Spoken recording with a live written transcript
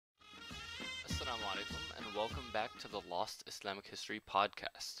Assalamu alaikum and welcome back to the Lost Islamic History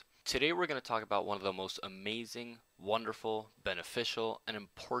podcast. Today we're going to talk about one of the most amazing, wonderful, beneficial, and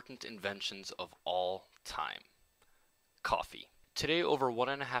important inventions of all time. Coffee. Today over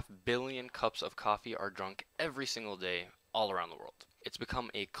 1.5 billion cups of coffee are drunk every single day all around the world. It's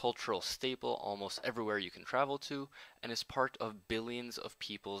become a cultural staple almost everywhere you can travel to and is part of billions of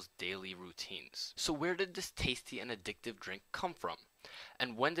people's daily routines. So where did this tasty and addictive drink come from?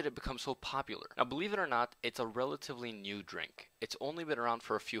 And when did it become so popular? Now, believe it or not, it's a relatively new drink. It's only been around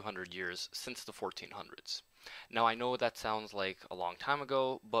for a few hundred years, since the 1400s. Now, I know that sounds like a long time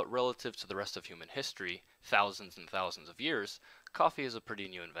ago, but relative to the rest of human history, thousands and thousands of years, coffee is a pretty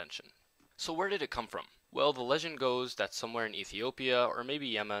new invention. So where did it come from? Well, the legend goes that somewhere in Ethiopia, or maybe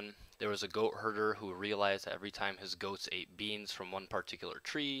Yemen, there was a goat herder who realized that every time his goats ate beans from one particular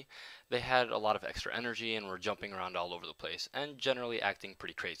tree, they had a lot of extra energy and were jumping around all over the place, and generally acting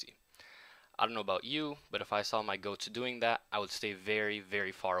pretty crazy. I don't know about you, but if I saw my goats doing that, I would stay very,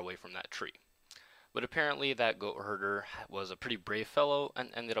 very far away from that tree. But apparently that goat herder was a pretty brave fellow and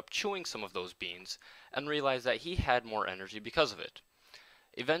ended up chewing some of those beans and realized that he had more energy because of it.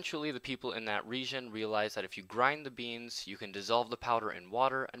 Eventually, the people in that region realized that if you grind the beans, you can dissolve the powder in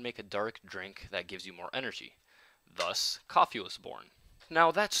water and make a dark drink that gives you more energy. Thus, coffee was born.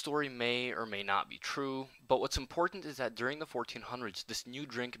 Now, that story may or may not be true, but what's important is that during the 1400s, this new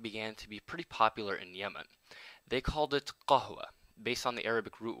drink began to be pretty popular in Yemen. They called it qahwa, based on the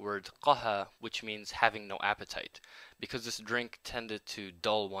Arabic root word qaha, which means having no appetite, because this drink tended to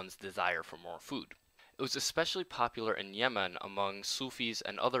dull one's desire for more food. It was especially popular in Yemen among Sufis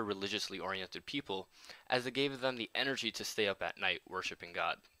and other religiously oriented people, as it gave them the energy to stay up at night worshipping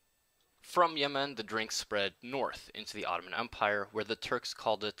God. From Yemen, the drink spread north into the Ottoman Empire, where the Turks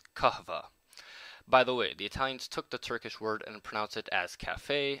called it kahva. By the way, the Italians took the Turkish word and pronounced it as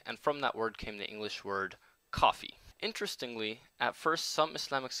cafe, and from that word came the English word coffee. Interestingly, at first some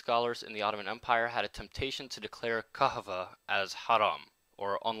Islamic scholars in the Ottoman Empire had a temptation to declare kahva as haram,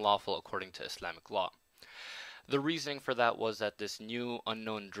 or unlawful according to Islamic law. The reasoning for that was that this new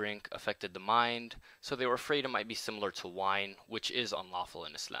unknown drink affected the mind, so they were afraid it might be similar to wine, which is unlawful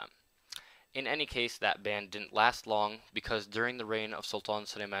in Islam. In any case, that ban didn't last long, because during the reign of Sultan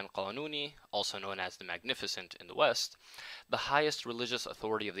Suleiman Qalanuni, also known as the Magnificent in the West, the highest religious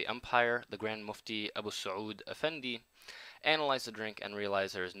authority of the empire, the Grand Mufti Abu Saud Effendi, analyzed the drink and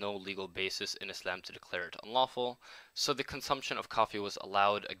realized there is no legal basis in Islam to declare it unlawful, so the consumption of coffee was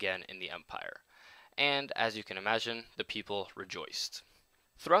allowed again in the empire. And, as you can imagine, the people rejoiced.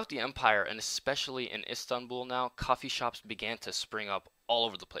 Throughout the empire, and especially in Istanbul now, coffee shops began to spring up all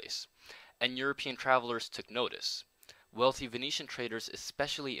over the place, and European travelers took notice. Wealthy Venetian traders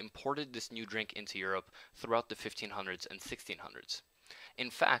especially imported this new drink into Europe throughout the 1500s and 1600s. In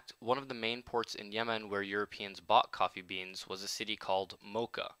fact, one of the main ports in Yemen where Europeans bought coffee beans was a city called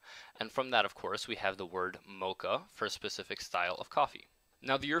Mocha, and from that, of course, we have the word mocha for a specific style of coffee.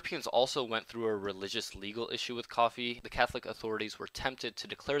 Now, the Europeans also went through a religious legal issue with coffee. The Catholic authorities were tempted to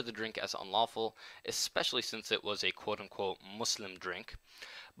declare the drink as unlawful, especially since it was a quote-unquote Muslim drink.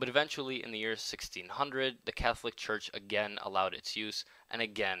 But eventually, in the year 1600, the Catholic Church again allowed its use, and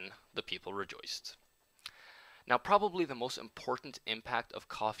again, the people rejoiced. Now, probably the most important impact of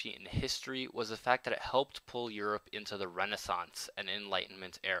coffee in history was the fact that it helped pull Europe into the Renaissance and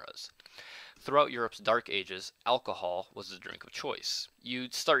Enlightenment eras. Throughout Europe's Dark Ages, alcohol was the drink of choice.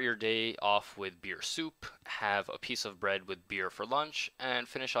 You'd start your day off with beer soup, have a piece of bread with beer for lunch, and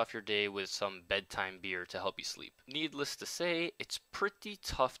finish off your day with some bedtime beer to help you sleep. Needless to say, it's pretty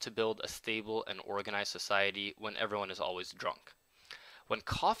tough to build a stable and organized society when everyone is always drunk. When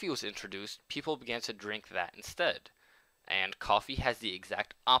coffee was introduced, people began to drink that instead. And coffee has the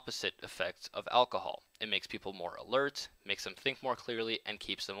exact opposite effect of alcohol. It makes people more alert, makes them think more clearly, and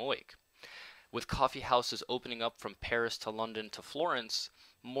keeps them awake. With coffee houses opening up from Paris to London to Florence,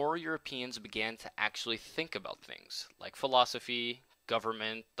 more Europeans began to actually think about things like philosophy,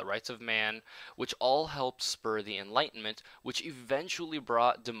 government, the rights of man, which all helped spur the Enlightenment, which eventually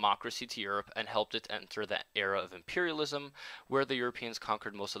brought democracy to Europe and helped it enter that era of imperialism, where the Europeans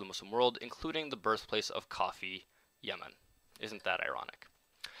conquered most of the Muslim world, including the birthplace of coffee, Yemen. Isn't that ironic?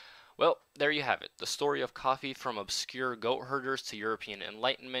 Well, there you have it, the story of coffee from obscure goat herders to European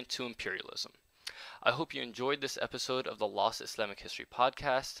Enlightenment to imperialism. I hope you enjoyed this episode of the Lost Islamic History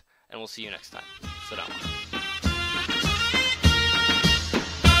podcast, and we'll see you next time. Salam.